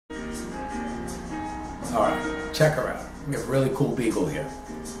All right, check her out. We have a really cool beagle here.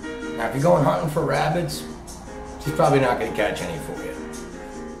 Now, if you're going hunting for rabbits, she's probably not going to catch any for you.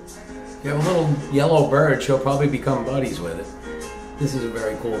 If you have a little yellow bird, she'll probably become buddies with it. This is a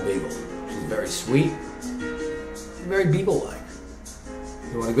very cool beagle. She's very sweet, very beagle-like.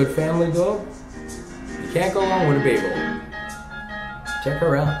 You want a good family dog? You can't go wrong with a beagle. Check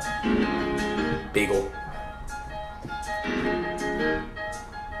her out. Beagle.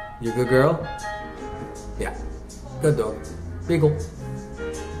 You a good girl? Yeah. Good dog. Beagle.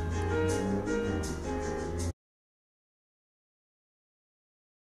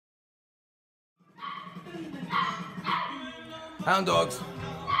 Hound dogs.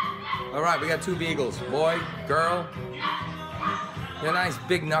 All right, we got two beagles. Boy, girl. They're nice,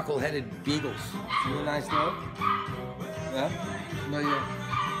 big, knuckle-headed beagles. You a nice dog? Yeah? No, yeah.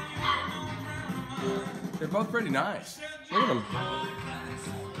 They're both pretty nice. Look at them.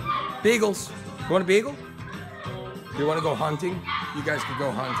 Beagles. You want a beagle? You want to go hunting? You guys could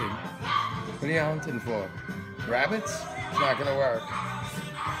go hunting. What are you hunting for? Rabbits? It's not going to work.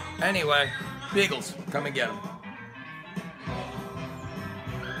 Anyway, beagles. Come and get them.